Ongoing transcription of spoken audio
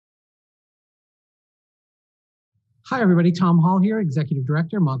Hi, everybody. Tom Hall here, Executive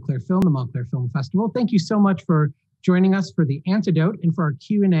Director, Montclair Film, the Montclair Film Festival. Thank you so much for joining us for the Antidote and for our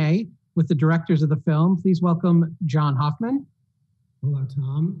Q&A with the directors of the film. Please welcome John Hoffman. Hello,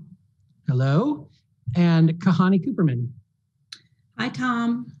 Tom. Hello. And Kahane Cooperman. Hi,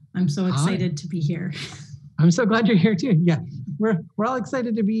 Tom. I'm so excited to be here. I'm so glad you're here too. Yeah, we're all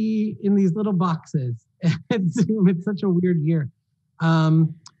excited to be in these little boxes at Zoom. It's such a weird year.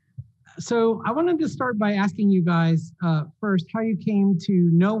 So I wanted to start by asking you guys first how you came to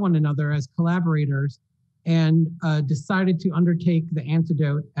know one another as collaborators and decided to undertake the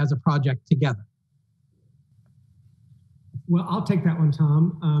Antidote as a project together. Well, I'll take that one,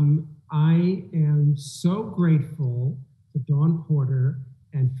 Tom. I am so grateful to Dawn Porter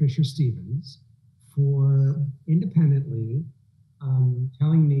and Fisher Stevens for independently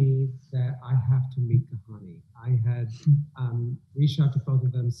telling me that I have to meet Kahane. I had reached out to both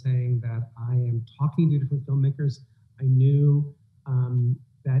of them saying that I am talking to different filmmakers. I knew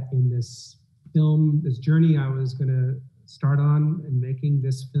that in this film, this journey I was going to start on in making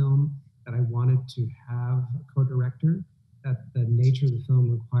this film, that I wanted to have a co-director, that the nature of the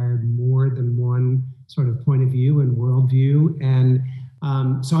film required more than one sort of point of view and worldview. And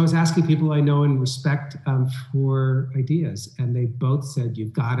so I was asking people I know and respect for ideas, and they both said,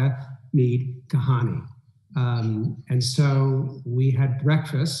 you've got to meet Kahane. And so we had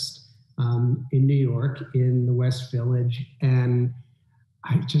breakfast in New York in the West Village, and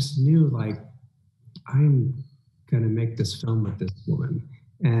I just knew, like, I'm going to make this film with this woman.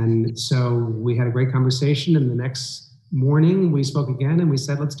 And so we had a great conversation, and the next morning we spoke again and we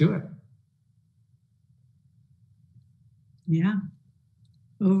said, let's do it. Yeah.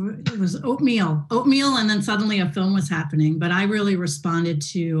 It was oatmeal, and then suddenly a film was happening. But I really responded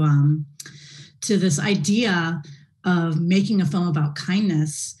to this idea of making a film about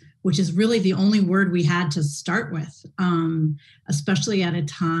kindness, which is really the only word we had to start with, especially at a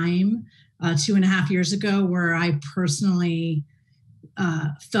time 2.5 years ago where I personally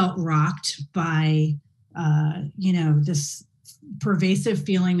felt rocked by this pervasive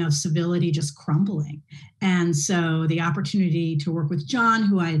feeling of civility just crumbling. And so the opportunity to work with John,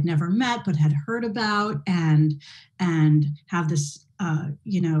 who I had never met but had heard about, and have this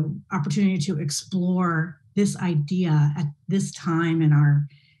opportunity to explore this idea at this time in our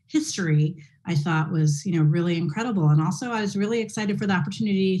history, I thought was really incredible. And also I was really excited for the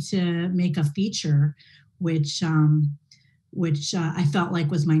opportunity to make a feature, which I felt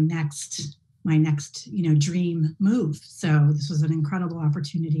like was my next dream move. So this was an incredible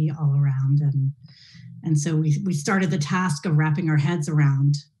opportunity all around. And so we started the task of wrapping our heads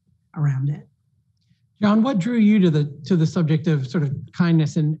around it. John, what drew you to the subject of sort of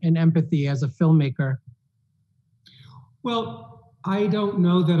kindness and empathy as a filmmaker? Well, I don't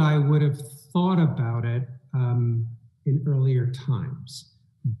know that I would have thought about it in earlier times,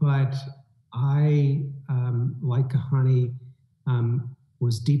 but I, like Kahane,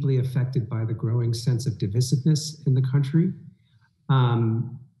 was deeply affected by the growing sense of divisiveness in the country,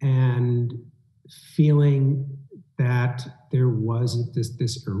 and feeling that there was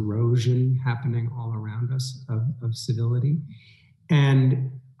this erosion happening all around us of civility.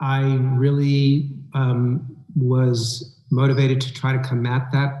 And I really was motivated to try to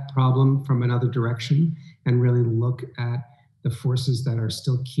combat that problem from another direction and really look at the forces that are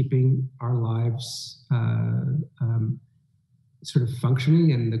still keeping our lives sort of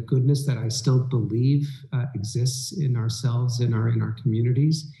functioning, and the goodness that I still believe exists in ourselves, in our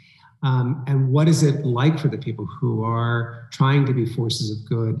communities. And what is it like for the people who are trying to be forces of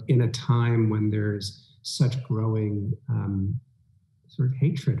good in a time when there's such growing sort of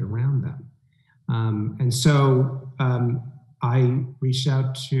hatred around them? And so I reached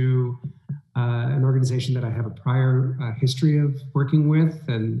out to an organization that I have a prior history of working with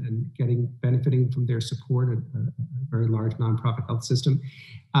and benefiting from their support, a very large nonprofit health system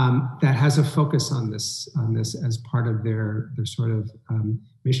that has a focus on this as part of their sort of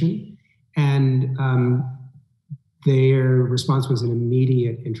mission. And their response was an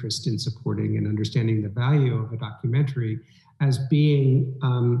immediate interest in supporting and understanding the value of a documentary as being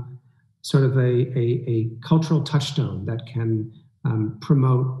sort of a cultural touchstone that can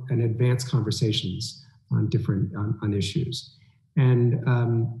promote and advance conversations on on issues.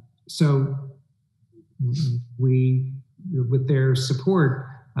 And so with their support,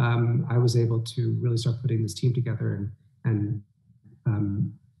 I was able to really start putting this team together, and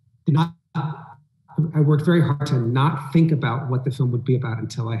I worked very hard to not think about what the film would be about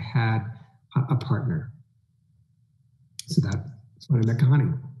until I had a partner. So that's when I met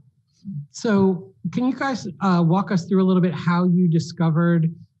Kahane. So can you guys walk us through a little bit how you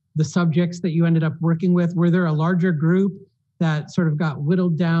discovered the subjects that you ended up working with? Were there a larger group that sort of got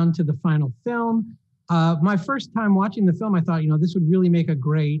whittled down to the final film? My first time watching the film, I thought, this would really make a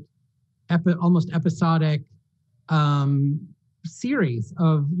great, almost episodic series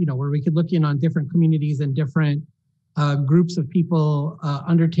of, where we could look in on different communities and different groups of people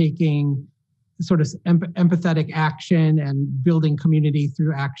undertaking sort of empathetic action and building community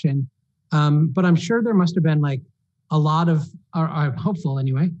through action. But I'm sure there must have been like a lot of, or I'm hopeful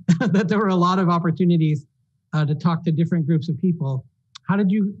anyway, that there were a lot of opportunities to talk to different groups of people. How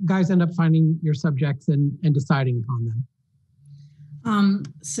did you guys end up finding your subjects and deciding upon them?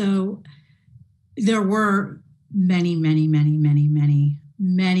 So there were many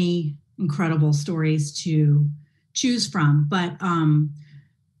incredible stories to choose from, but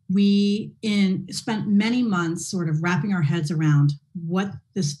we spent many months sort of wrapping our heads around what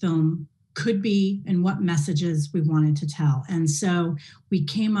this film could be and what messages we wanted to tell. And so we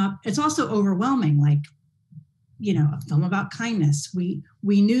came up, it's also overwhelming, like, a film about kindness. We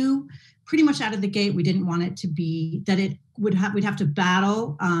knew pretty much out of the gate, we didn't want it to be that we'd have to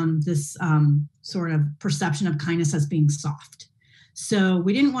battle this sort of perception of kindness as being soft. So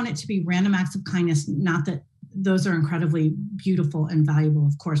we didn't want it to be random acts of kindness, not that those are incredibly beautiful and valuable,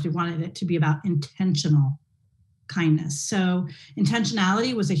 of course. We wanted it to be about intentional kindness. So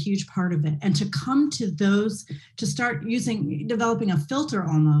intentionality was a huge part of it. And to come to those, to start developing a filter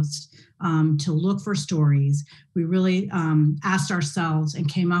almost to look for stories, we really asked ourselves and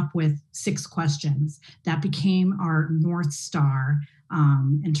came up with 6 questions that became our North Star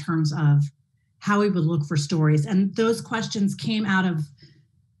in terms of how we would look for stories. And those questions came out of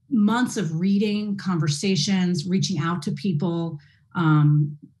months of reading, conversations, reaching out to people,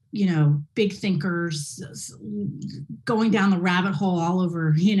 big thinkers, going down the rabbit hole all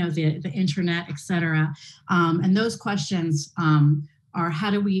over, the internet, et cetera. And those questions are, how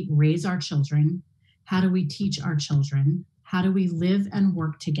do we raise our children? How do we teach our children? How do we live and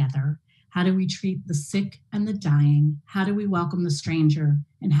work together? How do we treat the sick and the dying? How do we welcome the stranger?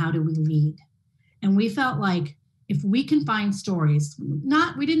 And how do we lead? And we felt like if we can find stories,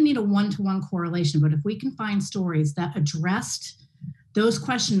 we didn't need a one-to-one correlation, but if we can find stories that addressed those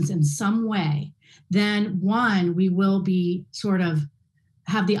questions in some way, then one, we will be sort of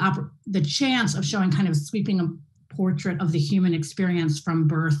have the chance of showing kind of sweeping a portrait of the human experience from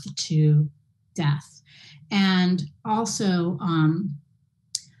birth to death. And also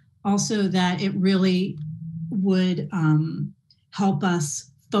that it really would help us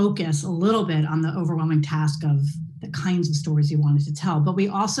focus a little bit on the overwhelming task of the kinds of stories you wanted to tell. But we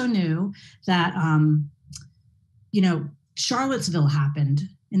also knew that, Charlottesville happened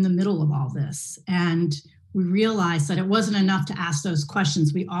in the middle of all this. And we realized that it wasn't enough to ask those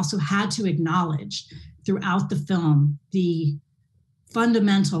questions. We also had to acknowledge throughout the film the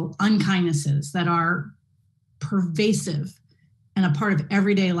fundamental unkindnesses that are pervasive and a part of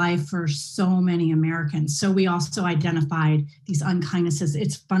everyday life for so many Americans. So we also identified these unkindnesses.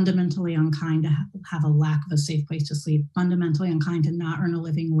 It's fundamentally unkind to have a lack of a safe place to sleep, fundamentally unkind to not earn a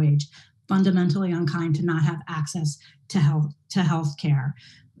living wage, fundamentally unkind to not have access to health care.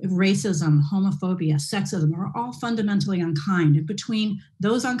 Racism, homophobia, sexism are all fundamentally unkind. And between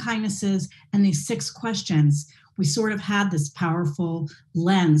those unkindnesses and these 6 questions, we sort of had this powerful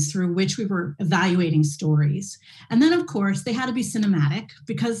lens through which we were evaluating stories. And then, of course, they had to be cinematic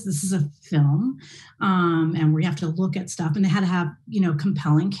because this is a film and we have to look at stuff, and they had to have,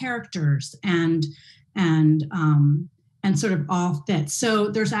 compelling characters and sort of all fit. So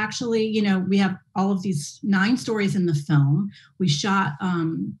there's actually, we have all of these 9 stories in the film. We shot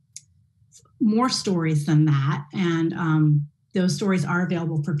more stories than that. And those stories are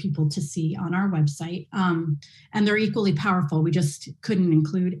available for people to see on our website. And they're equally powerful. We just couldn't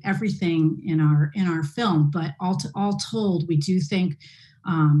include everything in our film, but all told, we do think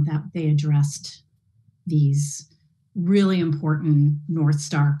that they addressed these really important North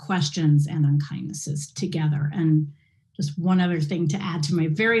Star questions and unkindnesses together. And just one other thing to add to my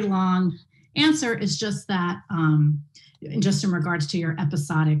very long answer is just that, just in regards to your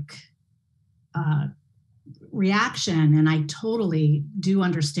episodic reaction, and I totally do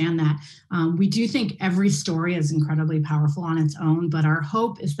understand that. We do think every story is incredibly powerful on its own, but our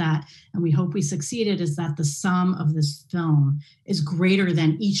hope is that, and we hope we succeeded, is that the sum of this film is greater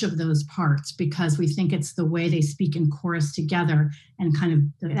than each of those parts, because we think it's the way they speak in chorus together, and kind of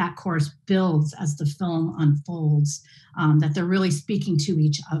that chorus builds as the film unfolds, that they're really speaking to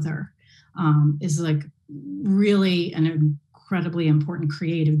each other, is like really an incredibly important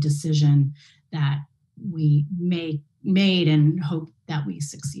creative decision that we made and hope that we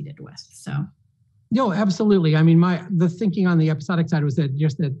succeeded with. So No, absolutely. I mean, the thinking on the episodic side was that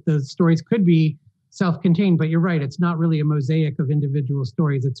just that the stories could be self-contained, but you're right. It's not really a mosaic of individual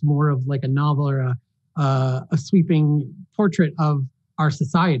stories. It's more of like a novel or a sweeping portrait of our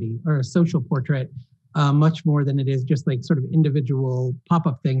society, or a social portrait, much more than it is just like sort of individual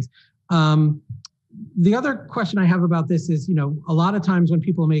pop-up things. The other question I have about this is, a lot of times when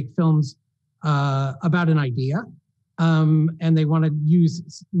people make films about an idea, and they want to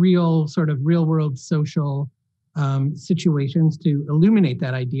use real world social situations to illuminate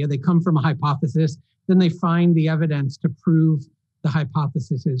that idea. They come from a hypothesis, then they find the evidence to prove the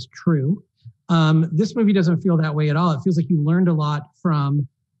hypothesis is true. This movie doesn't feel that way at all. It feels like you learned a lot from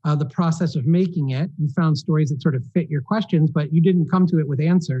the process of making it. You found stories that sort of fit your questions, but you didn't come to it with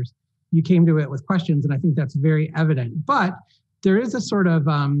answers. You came to it with questions, and I think that's very evident. But there is a sort of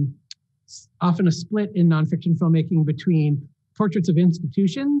often a split in nonfiction filmmaking between portraits of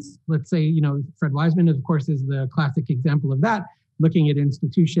institutions. Let's say, Fred Wiseman, of course, is the classic example of that, looking at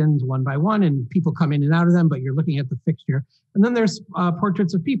institutions one by one, and people come in and out of them, but you're looking at the fixture. And then there's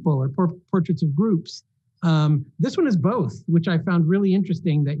portraits of people or portraits of groups. This one is both, which I found really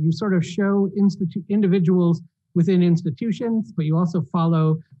interesting, that you sort of show individuals within institutions, but you also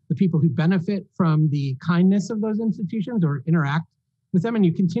follow the people who benefit from the kindness of those institutions or interact with them, and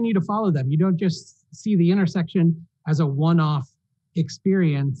you continue to follow them. You don't just see the intersection as a one-off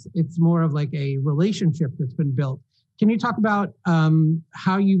experience. It's more of like a relationship that's been built. Can you talk about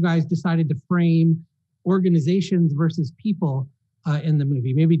how you guys decided to frame organizations versus people in the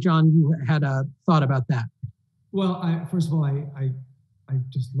movie? Maybe John, you had a thought about that. Well, first of all, I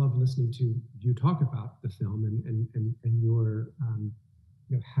just love listening to you talk about the film and your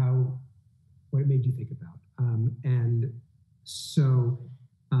what it made you think about. And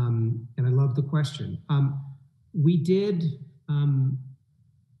I love the question. We did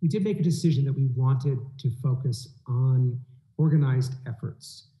make a decision that we wanted to focus on organized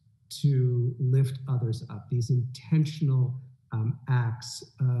efforts to lift others up. These intentional acts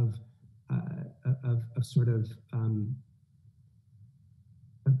of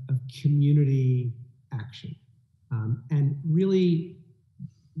community action, and really,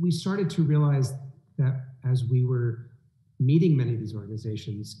 we started to realize that as we were meeting many of these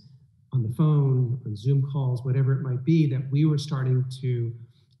organizations on the phone, on Zoom calls, whatever it might be, that we were starting to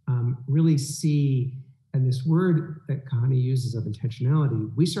really see, and this word that Kahane uses of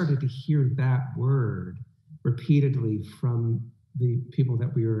intentionality, we started to hear that word repeatedly from the people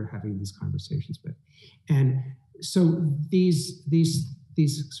that we were having these conversations with. And so these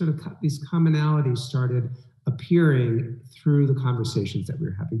commonalities started appearing through the conversations that we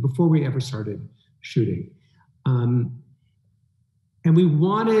were having before we ever started shooting. And we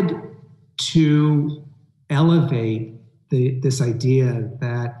wanted to elevate this idea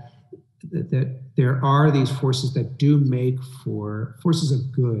that there are these forces that do make for forces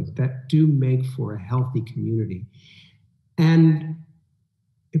of good, that do make for a healthy community. And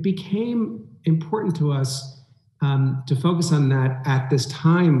it became important to us to focus on that at this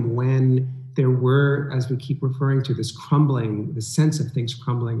time when there were, as we keep referring to, this crumbling, the sense of things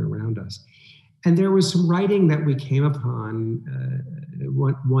crumbling around us. And there was some writing that we came upon,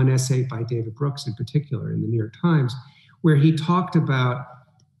 one essay by David Brooks in particular in the New York Times, where he talked about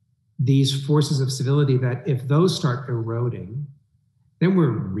these forces of civility that if those start eroding, then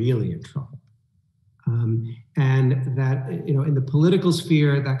we're really in trouble. And that, in the political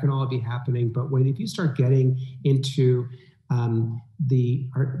sphere, that can all be happening. But if you start getting into the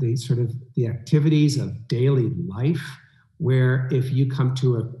activities of daily life, where if you come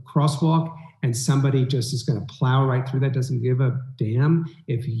to a crosswalk and somebody just is going to plow right through that, doesn't give a damn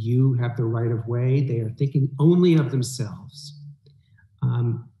if you have the right of way, they are thinking only of themselves.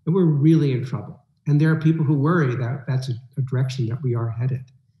 And we're really in trouble. And there are people who worry that that's a direction that we are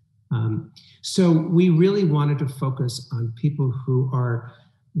headed. So we really wanted to focus on people who are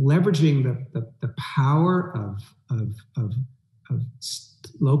leveraging the power of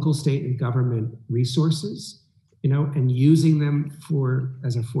local, state, and government resources, and using them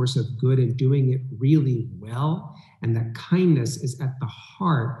as a force of good and doing it really well. And that kindness is at the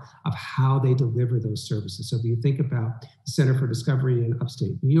heart of how they deliver those services. So if you think about the Center for Discovery in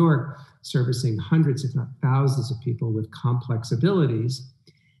upstate New York, servicing hundreds, if not thousands of people with complex abilities,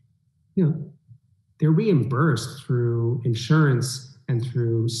 they're reimbursed through insurance and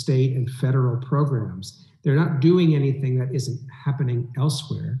through state and federal programs. They're not doing anything that isn't happening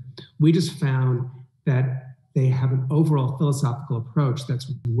elsewhere. We just found that they have an overall philosophical approach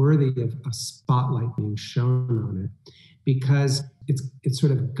that's worthy of a spotlight being shown on it, because it's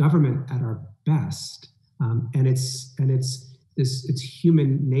sort of government at our best, and it's it's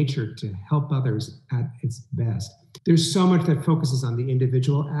human nature to help others at its best. There's so much that focuses on the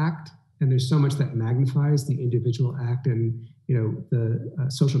individual act, and there's so much that magnifies the individual act. And, the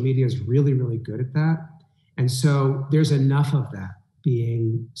social media is really, really good at that. And so there's enough of that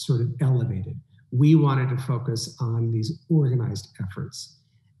being sort of elevated. We wanted to focus on these organized efforts.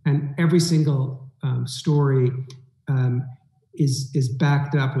 And every single story is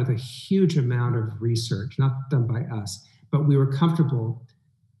backed up with a huge amount of research, not done by us, but we were comfortable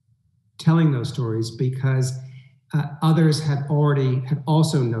telling those stories because others had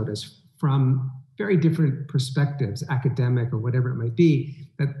also noticed from very different perspectives, academic or whatever it might be,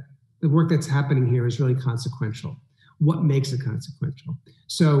 that the work that's happening here is really consequential. What makes it consequential?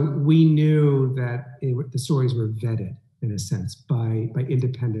 So we knew that the stories were vetted, in a sense, by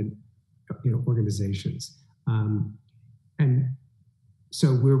independent organizations. And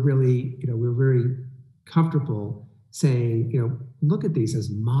so we're really, we're very comfortable saying, look at these as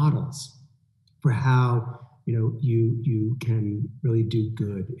models for how, you can really do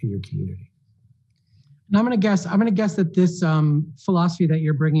good in your community. And I'm going to guess that this philosophy that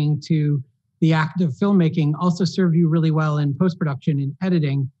you're bringing to the act of filmmaking also served you really well in post-production and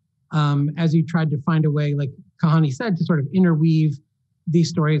editing, as you tried to find a way, like Kahane said, to sort of interweave these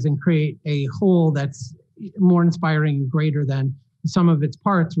stories and create a whole that's more inspiring and greater than some of its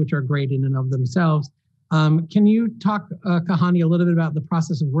parts, which are great in and of themselves. Can you talk, Kahane, a little bit about the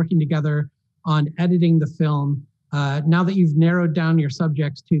process of working together on editing the film? Now that you've narrowed down your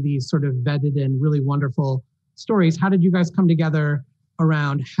subjects to these sort of vetted and really wonderful stories, how did you guys come together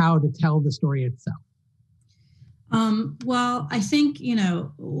around how to tell the story itself? Well, I think,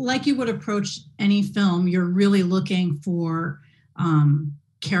 like you would approach any film, you're really looking for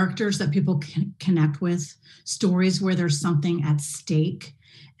characters that people can connect with, stories where there's something at stake.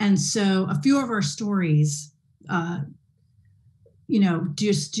 And so a few of our stories,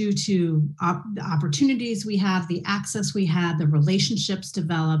 just due to the opportunities we have, the access we had, the relationships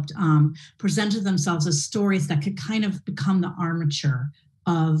developed, presented themselves as stories that could kind of become the armature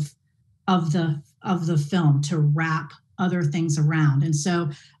of the film to wrap other things around. And so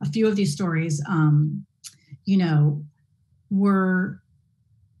a few of these stories, were,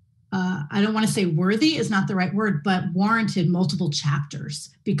 I don't want to say worthy is not the right word, but warranted multiple chapters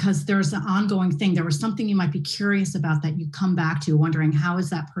because there's an ongoing thing. There was something you might be curious about that you come back to wondering, how is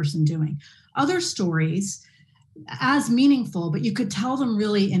that person doing? Other stories, as meaningful, but you could tell them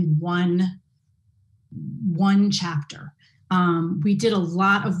really in one chapter. We did a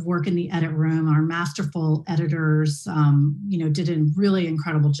lot of work in the edit room. Our masterful editors, did a really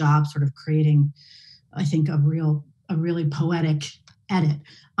incredible job sort of creating, I think, a really poetic edit.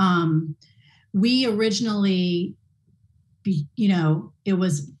 We originally, it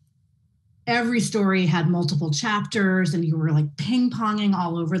was every story had multiple chapters and you were like ping-ponging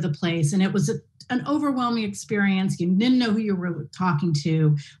all over the place. And it was an overwhelming experience. You didn't know who you were talking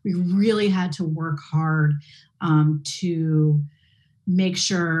to. We really had to work hard to make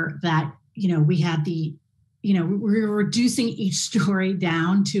sure that, we had we were reducing each story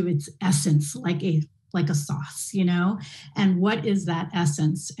down to its essence, like a sauce, and what is that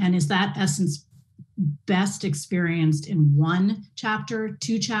essence? And is that essence best experienced in one chapter,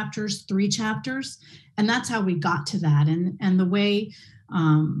 2 chapters, 3 chapters? And that's how we got to that. And the way,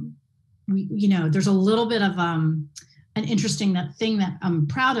 there's a little bit of an interesting thing that I'm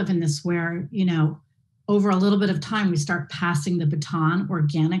proud of in this where, over a little bit of time, we start passing the baton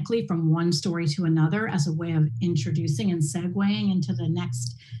organically from one story to another as a way of introducing and segueing into the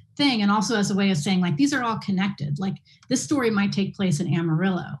next thing. And also as a way of saying, like, these are all connected. Like, this story might take place in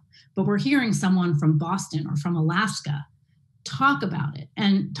Amarillo, but we're hearing someone from Boston or from Alaska talk about it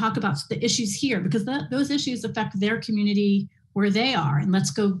and talk about the issues here because those issues affect their community where they are. And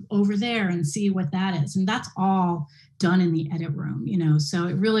let's go over there and see what that is. And that's all done in the edit room, so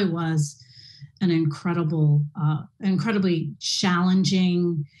it really was an incredibly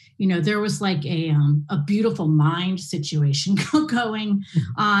challenging, there was like a beautiful mind situation going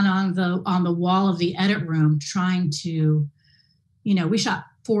on the wall of the edit room, trying to, we shot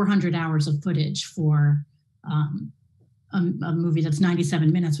 400 hours of footage for a movie that's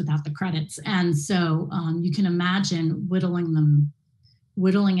 97 minutes without the credits. And so you can imagine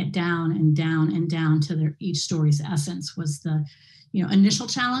whittling it down and down and down to each story's essence was the, initial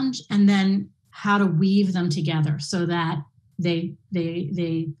challenge. And then how to weave them together so that they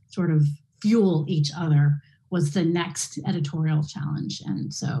sort of fuel each other was the next editorial challenge.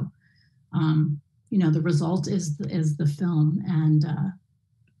 And so, the result is the film, and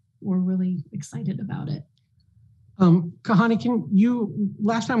we're really excited about it. Kahane,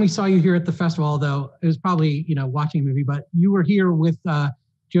 last time we saw you here at the festival, although it was probably, watching a movie, but you were here with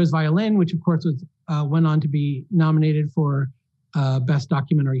Joe's Violin, which of course went on to be nominated for Best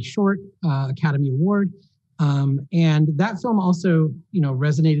Documentary Short Academy Award. And that film also,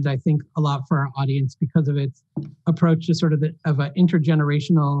 resonated, I think, a lot for our audience because of its approach to sort of an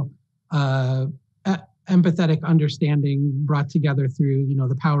intergenerational empathetic understanding brought together through,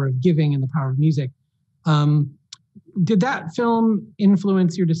 the power of giving and the power of music. Did that film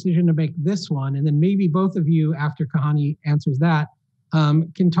influence your decision to make this one? And then maybe both of you, after Kahane answers that,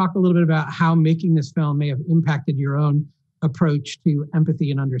 can talk a little bit about how making this film may have impacted your own approach to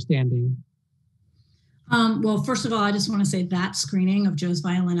empathy and understanding. Well, first of all, I just want to say that screening of Joe's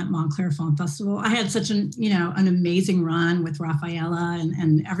Violin at Montclair Film Festival, I had such an amazing run with Rafaela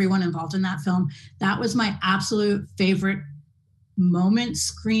and everyone involved in that film. That was my absolute favorite moment,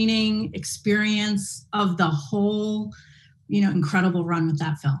 screening experience of the whole, incredible run with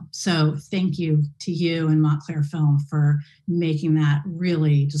that film. So thank you to you and Montclair Film for making that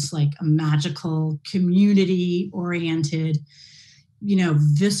really just like a magical, community-oriented,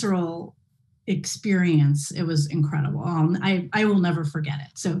 visceral experience. It was incredible. I will never forget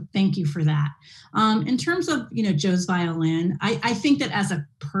it. So thank you for that. In terms of, Joe's Violin, I think that as a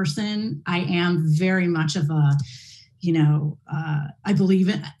person, I am very much of a, I believe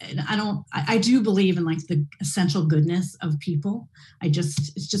in, I do believe in like the essential goodness of people.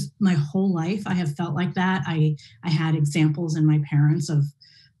 It's just my whole life. I have felt like that. I had examples in my parents of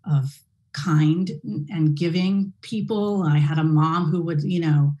kind and giving people. I had a mom who would,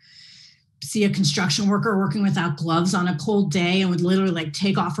 see a construction worker working without gloves on a cold day and would literally like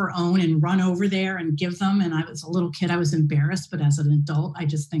take off her own and run over there and give them. And I was a little kid, I was embarrassed, but as an adult, I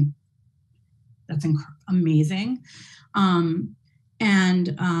just think that's amazing. So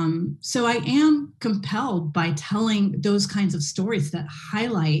I am compelled by telling those kinds of stories that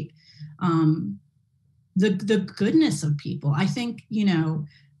highlight the goodness of people. I think,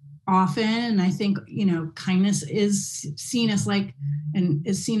 often, and I think, kindness is seen as like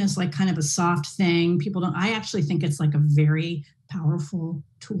kind of a soft thing. I actually think it's like a very powerful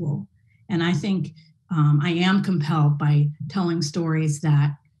tool. And I think I am compelled by telling stories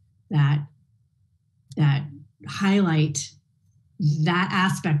that highlight that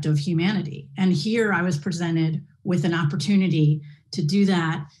aspect of humanity. And here I was presented with an opportunity to do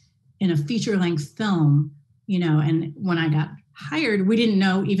that in a feature-length film, and when I got hired, we didn't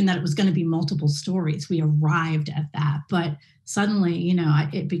know even that it was going to be multiple stories. We arrived at that, but suddenly,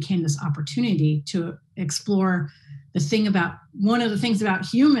 it became this opportunity to explore one of the things about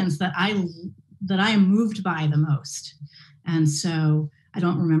humans that I am moved by the most. And so I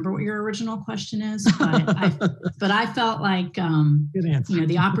don't remember what your original question is, but I felt like, good answer.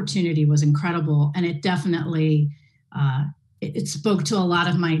 The opportunity was incredible, and it definitely, it spoke to a lot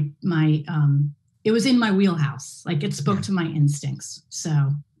of my it was in my wheelhouse. Like it spoke to my instincts. So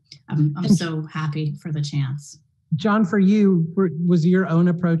I'm so happy for the chance. John, for you, was your own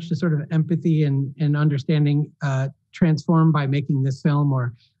approach to sort of empathy and understanding transformed by making this film,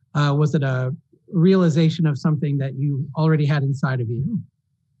 or was it a realization of something that you already had inside of you?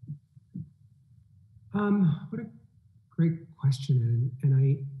 What a great question.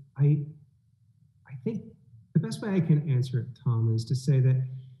 And I think the best way I can answer it, Tom, is to say that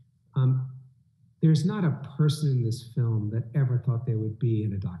there's not a person in this film that ever thought they would be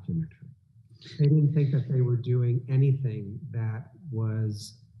in a documentary. They didn't think that they were doing anything that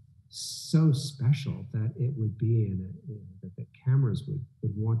was so special that it would be in it, that the cameras would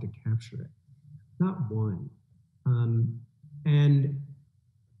want to capture it. Not one.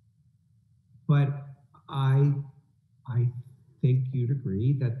 But I think you'd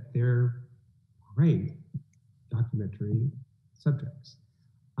agree that they're great documentary subjects.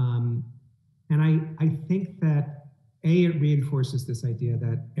 And I think that, it reinforces this idea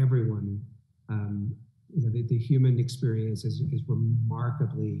that everyone, the human experience is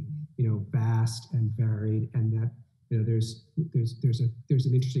remarkably, vast and varied, and that, there's an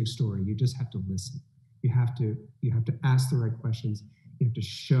interesting story. You just have to listen. You have to ask the right questions. You have to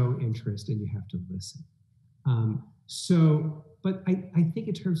show interest, and you have to listen. But I think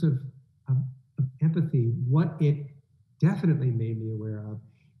in terms of empathy, what it definitely made me aware of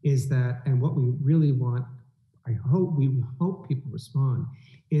is that, and what we really want, we hope people respond,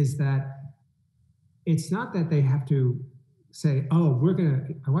 is that it's not that they have to say, oh,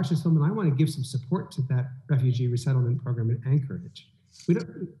 I watched this film and I want to give some support to that refugee resettlement program in Anchorage.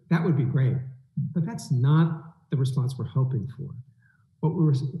 That would be great, but that's not the response we're hoping for. What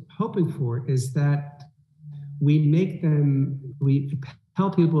we're hoping for is that we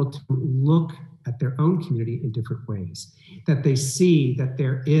tell people to look at their own community in different ways, that they see that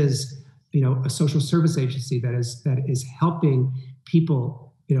there is, a social service agency that is helping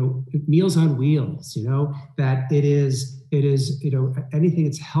people, Meals on Wheels, that it is, anything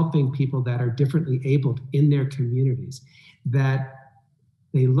that's helping people that are differently abled in their communities, that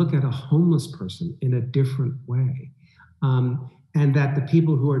they look at a homeless person in a different way. And that the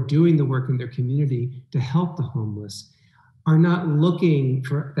people who are doing the work in their community to help the homeless are not looking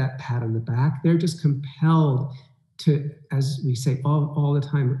for that pat on the back. They're just compelled to, as we say all the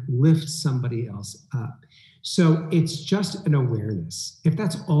time, lift somebody else up. So it's just an awareness. If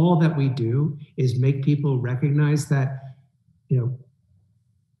that's all that we do is make people recognize that,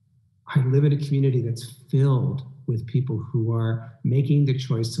 I live in a community that's filled with people who are making the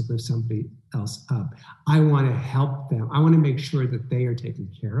choice to lift somebody else up. I want to help them. I want to make sure that they are taken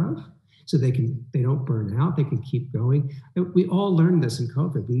care of so they don't burn out, they can keep going. We all learned this in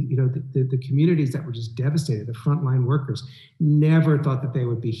COVID. The communities that were just devastated, the frontline workers, never thought that they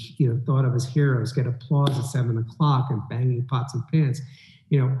would be, thought of as heroes, get applause at 7 o'clock and banging pots and pans.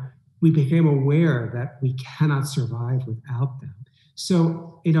 We became aware that we cannot survive without them.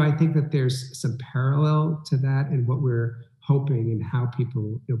 So, I think that there's some parallel to that in what we're hoping and how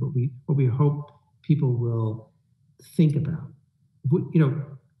people, what we hope people will think about.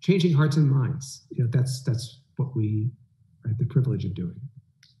 Changing hearts and minds. That's what we have the privilege of doing.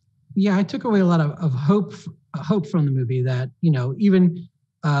 Yeah, I took away a lot of hope from the movie. That even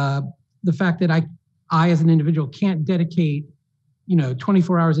the fact that I as an individual can't dedicate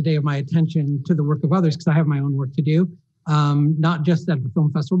 24 hours a day of my attention to the work of others because I have my own work to do. Not just at the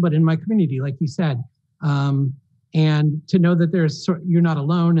film festival, but in my community, like you said. And to know that you're not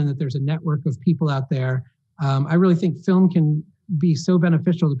alone and that there's a network of people out there. I really think film can be so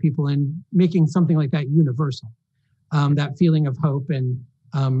beneficial to people in making something like that universal, that feeling of hope. And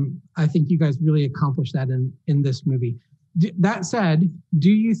I think you guys really accomplished that in this movie. That said,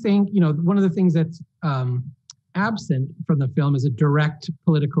 do you think, one of the things that's absent from the film is a direct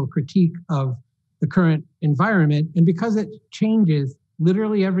political critique of the current environment. And because it changes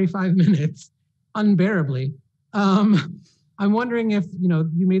literally every 5 minutes, unbearably, I'm wondering if,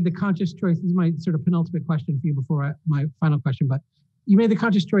 you made the conscious choice. This is my sort of penultimate question for you before my final question, but you made the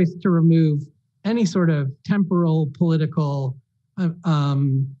conscious choice to remove any sort of temporal, political,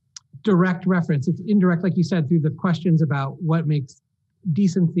 direct reference. It's indirect, like you said, through the questions about what makes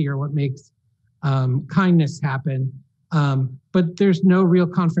decency or what makes kindness happen. But there's no real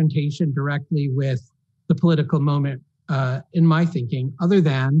confrontation directly with the political moment in my thinking, other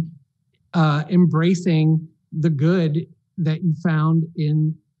than embracing the good that you found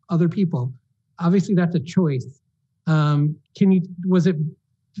in other people. Obviously, that's a choice. Was it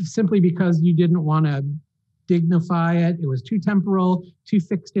simply because you didn't want to dignify it? It was too temporal, too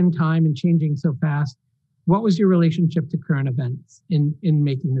fixed in time and changing so fast. What was your relationship to current events in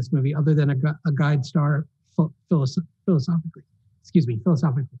making this movie, other than a guide star philosophically?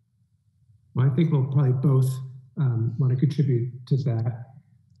 Well, I think we'll probably both want to contribute to that.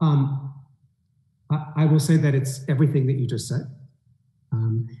 I will say that it's everything that you just said,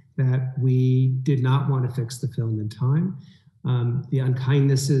 that we did not want to fix the film in time. The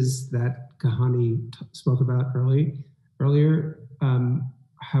unkindnesses that Kahane spoke about earlier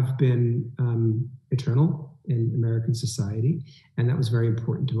have been eternal in American society. And that was very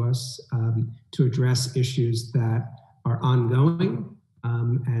important to us to address issues that are ongoing.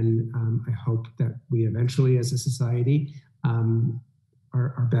 And I hope that we eventually as a society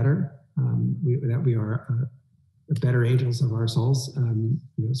are better, that we are the better angels of our souls,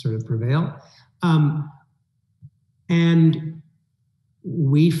 sort of prevail. And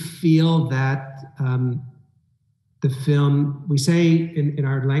we feel that the film, we say in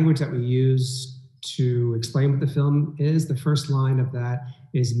our language that we use to explain what the film is, the first line of that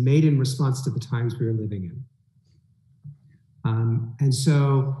is made in response to the times we are living in. And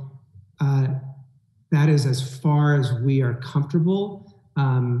so that is as far as we are comfortable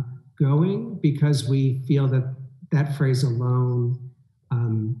going, because we feel that that phrase alone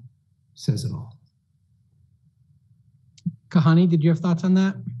says it all. Kahane, did you have thoughts on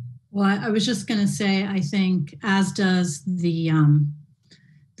that? Well, I was just going to say, I think, as does the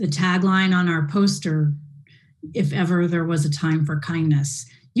tagline on our poster, if ever there was a time for kindness.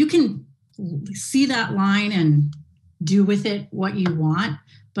 You can see that line and do with it what you want,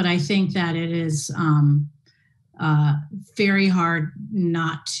 but I think that it is very hard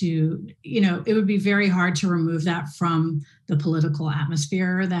not to, it would be very hard to remove that from the political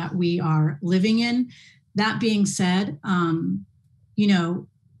atmosphere that we are living in. That being said, we don't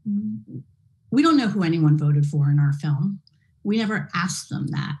know who anyone voted for in our film. We never asked them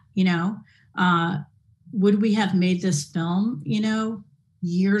that, would we have made this film,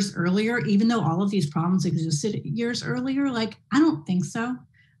 years earlier, even though all of these problems existed years earlier? Like, I don't think so.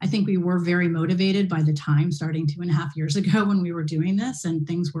 I think we were very motivated by the time starting 2.5 years ago when we were doing this, and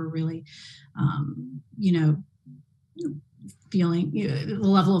things were really, feeling, the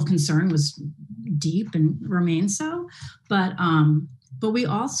level of concern was deep and remains so. But we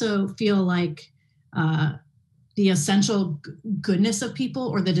also feel like the essential goodness of people,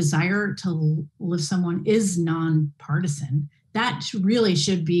 or the desire to lift someone, is nonpartisan. That really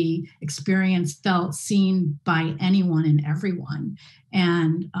should be experienced, felt, seen by anyone and everyone.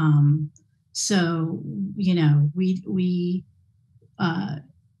 And so,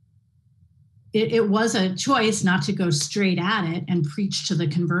 it was a choice not to go straight at it and preach to the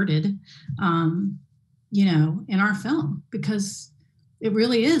converted, in our film, because it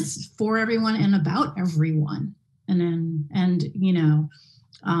really is for everyone and about everyone.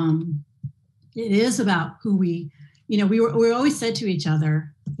 It is about who we always said to each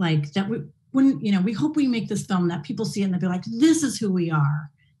other, like, that we hope we make this film that people see it and they'll be like, this is who we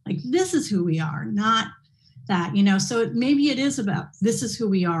are. Like, this is who we are, not that, so maybe it is about this is who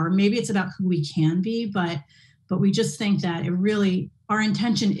we are, or maybe it's about who we can be, but we just think that our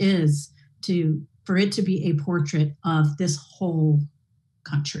intention is for it to be a portrait of this whole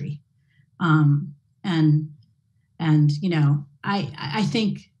country. I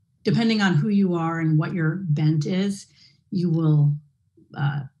think depending on who you are and what your bent is, you will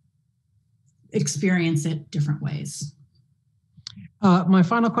experience it different ways. My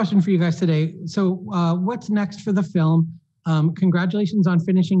final question for you guys today. So what's next for the film? Congratulations on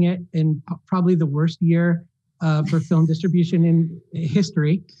finishing it in probably the worst year for film distribution in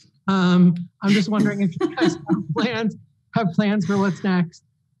history. I'm just wondering if you guys have plans for what's next,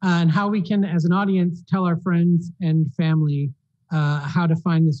 and how we can, as an audience, tell our friends and family how to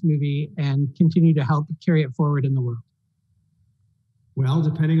find this movie and continue to help carry it forward in the world. Well,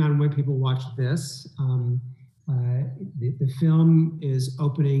 depending on when people watch this, the film is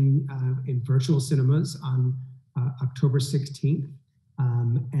opening in virtual cinemas on October 16th.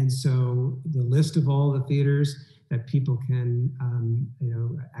 And so the list of all the theaters that people can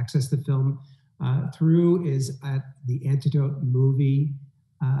access the film through is at the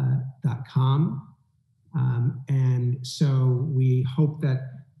antidotemovie.com. And so we hope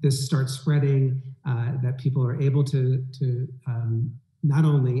that this starts spreading, that people are able to not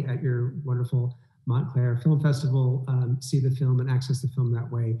only at your wonderful Montclair Film Festival see the film and access the film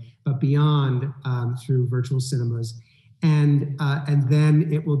that way, but beyond through virtual cinemas. And then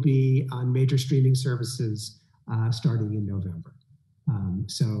it will be on major streaming services starting in November. And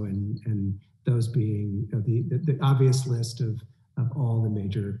those being the obvious list of all the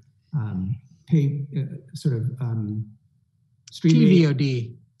major paid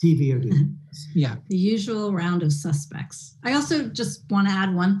streaming. TVOD. Yeah. The usual round of suspects. I also just want to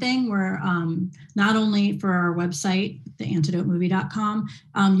add one thing where not only for our website, theantidotemovie.com,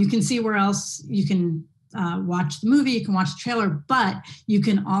 you can see where else you can watch the movie, you can watch the trailer, but you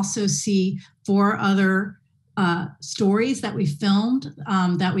can also see 4 other stories that we filmed,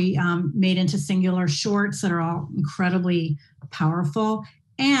 that we made into singular shorts that are all incredibly powerful.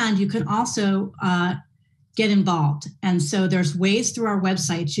 And you can also get involved. And so there's ways through our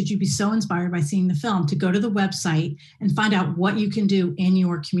website, should you be so inspired by seeing the film, to go to the website and find out what you can do in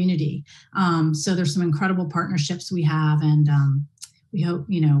your community. So there's some incredible partnerships we have, and we hope,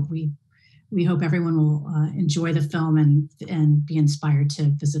 we hope everyone will enjoy the film and be inspired to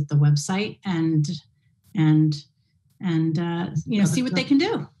visit the website and see what they can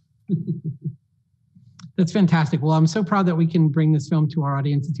do. That's fantastic. Well, I'm so proud that we can bring this film to our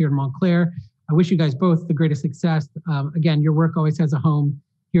audiences here in Montclair. I wish you guys both the greatest success. Again, your work always has a home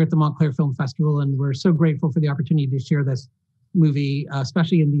here at the Montclair Film Festival, and we're so grateful for the opportunity to share this movie,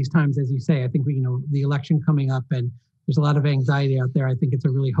 especially in these times, as you say. I think the election coming up, and there's a lot of anxiety out there. I think it's a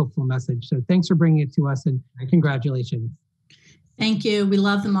really hopeful message. So thanks for bringing it to us, and congratulations. Thank you. We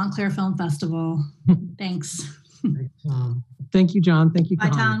love the Montclair Film Festival. Thanks. Thanks, Tom. Thank you, John. Thank you, Bye,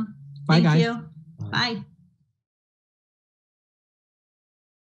 Kahane. Tom. Bye, Thank guys. you. Bye.